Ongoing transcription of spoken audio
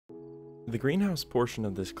The greenhouse portion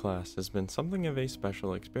of this class has been something of a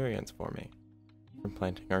special experience for me. From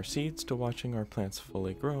planting our seeds to watching our plants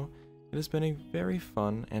fully grow, it has been a very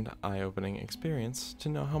fun and eye-opening experience to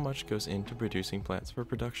know how much goes into producing plants for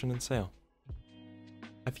production and sale.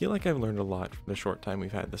 I feel like I've learned a lot from the short time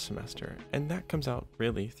we've had this semester, and that comes out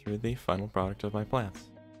really through the final product of my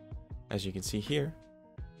plants. As you can see here,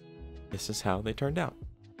 this is how they turned out.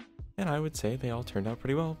 And I would say they all turned out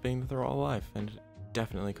pretty well, being that they're all alive, and it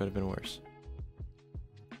definitely could have been worse.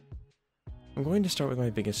 I'm going to start with my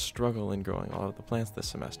biggest struggle in growing all of the plants this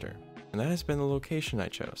semester, and that has been the location I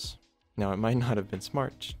chose. Now, it might not have been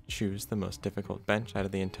smart to choose the most difficult bench out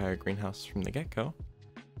of the entire greenhouse from the get-go,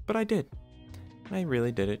 but I did. I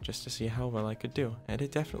really did it just to see how well I could do, and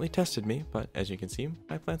it definitely tested me, but as you can see,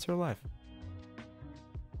 my plants are alive.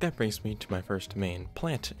 That brings me to my first main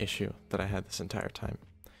plant issue that I had this entire time,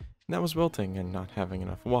 and that was wilting and not having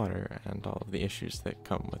enough water and all of the issues that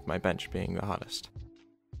come with my bench being the hottest.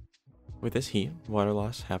 With this heat, water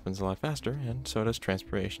loss happens a lot faster, and so does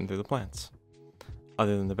transpiration through the plants.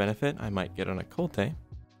 Other than the benefit I might get on a cold day,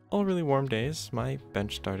 all really warm days, my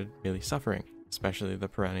bench started really suffering, especially the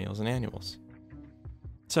perennials and annuals.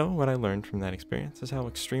 So what I learned from that experience is how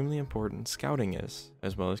extremely important scouting is,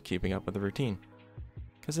 as well as keeping up with the routine.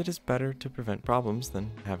 Because it is better to prevent problems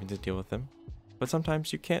than having to deal with them, but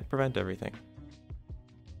sometimes you can't prevent everything.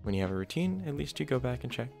 When you have a routine, at least you go back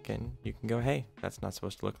and check and you can go, hey, that's not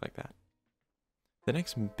supposed to look like that. The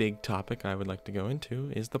next big topic I would like to go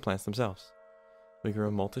into is the plants themselves. We grow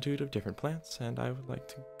a multitude of different plants, and I would like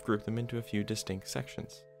to group them into a few distinct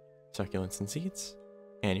sections: succulents and seeds,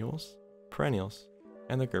 annuals, perennials,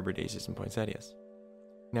 and the Gerber daisies and poinsettias.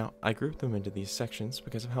 Now, I grouped them into these sections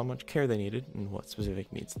because of how much care they needed and what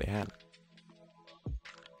specific needs they had.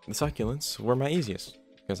 The succulents were my easiest,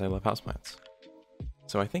 because I love houseplants.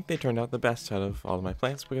 So I think they turned out the best out of all of my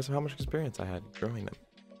plants because of how much experience I had growing them.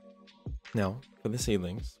 Now, for the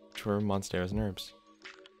seedlings, which were monsteras and herbs.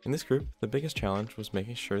 In this group, the biggest challenge was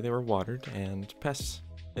making sure they were watered and pests,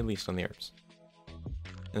 at least on the herbs.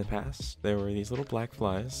 In the past, there were these little black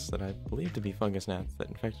flies that I believed to be fungus gnats that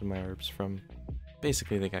infected my herbs from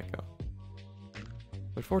basically the get-go.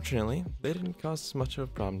 But fortunately, they didn't cause much of a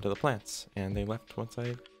problem to the plants, and they left once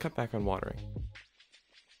I cut back on watering.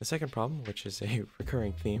 The second problem, which is a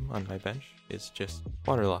recurring theme on my bench, is just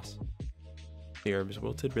water loss. The herbs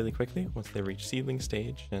wilted really quickly once they reached seedling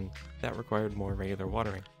stage, and that required more regular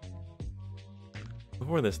watering.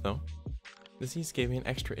 Before this though, disease gave me an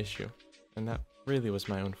extra issue, and that really was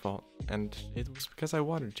my own fault, and it was because I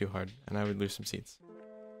watered too hard and I would lose some seeds.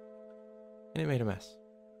 And it made a mess.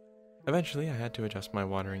 Eventually I had to adjust my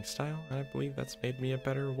watering style, and I believe that's made me a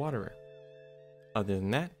better waterer. Other than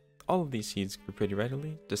that, all of these seeds grew pretty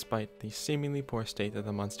readily, despite the seemingly poor state that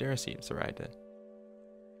the monstera seeds arrived in.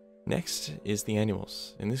 Next is the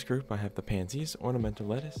annuals. In this group I have the pansies, ornamental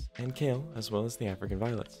lettuce, and kale, as well as the African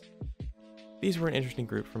violets. These were an interesting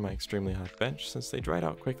group for my extremely hot bench since they dried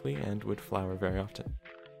out quickly and would flower very often.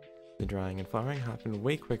 The drying and flowering happened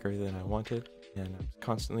way quicker than I wanted, and I was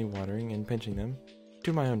constantly watering and pinching them,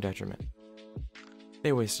 to my own detriment.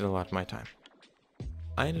 They wasted a lot of my time.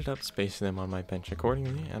 I ended up spacing them on my bench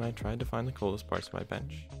accordingly, and I tried to find the coldest parts of my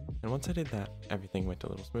bench, and once I did that, everything went a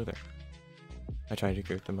little smoother. I tried to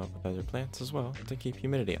group them up with other plants as well to keep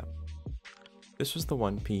humidity up. This was the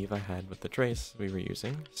one peeve I had with the trays we were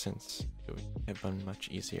using, since it would have been much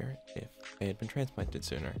easier if they had been transplanted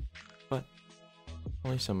sooner, but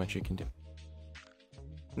only so much you can do.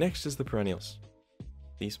 Next is the perennials.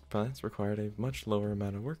 These plants required a much lower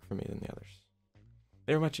amount of work from me than the others.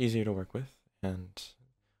 They were much easier to work with, and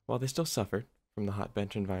while they still suffered from the hot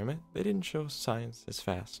bench environment, they didn't show signs as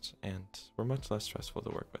fast and were much less stressful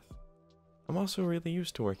to work with. I'm also really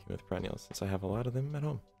used to working with perennials since I have a lot of them at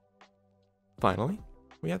home. Finally,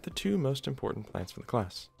 we have the two most important plants for the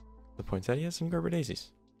class, the poinsettias and Gerber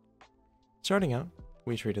daisies. Starting out,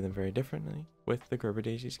 we treated them very differently, with the Gerber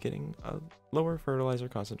daisies getting a lower fertilizer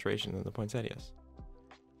concentration than the poinsettias.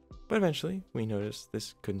 But eventually, we noticed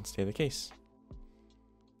this couldn't stay the case.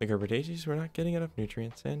 The Gerber daisies were not getting enough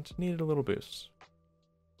nutrients and needed a little boost.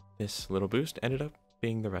 This little boost ended up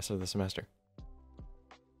being the rest of the semester.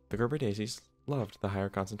 The Gerber daisies loved the higher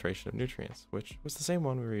concentration of nutrients, which was the same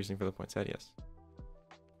one we were using for the poinsettias.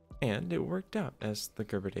 And it worked out, as the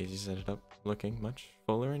Gerber daisies ended up looking much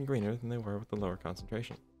fuller and greener than they were with the lower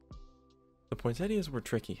concentration. The poinsettias were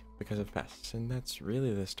tricky because of pests, and that's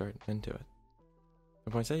really the start and end to it.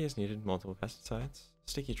 The poinsettias needed multiple pesticides,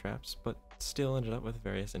 sticky traps, but still ended up with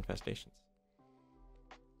various infestations.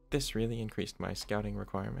 This really increased my scouting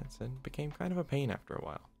requirements and became kind of a pain after a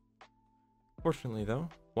while. Fortunately though,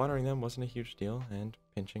 watering them wasn't a huge deal, and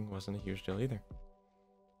pinching wasn't a huge deal either.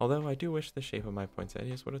 Although I do wish the shape of my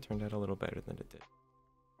poinsettias would have turned out a little better than it did.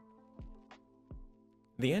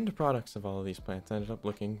 The end products of all of these plants ended up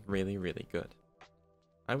looking really, really good.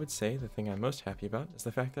 I would say the thing I'm most happy about is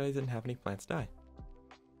the fact that I didn't have any plants die.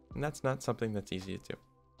 And that's not something that's easy to do.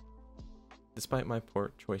 Despite my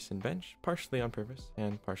poor choice in bench, partially on purpose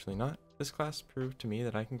and partially not, this class proved to me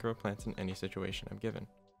that I can grow plants in any situation I'm given.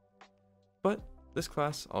 But this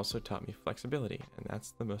class also taught me flexibility, and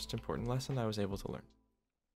that's the most important lesson I was able to learn.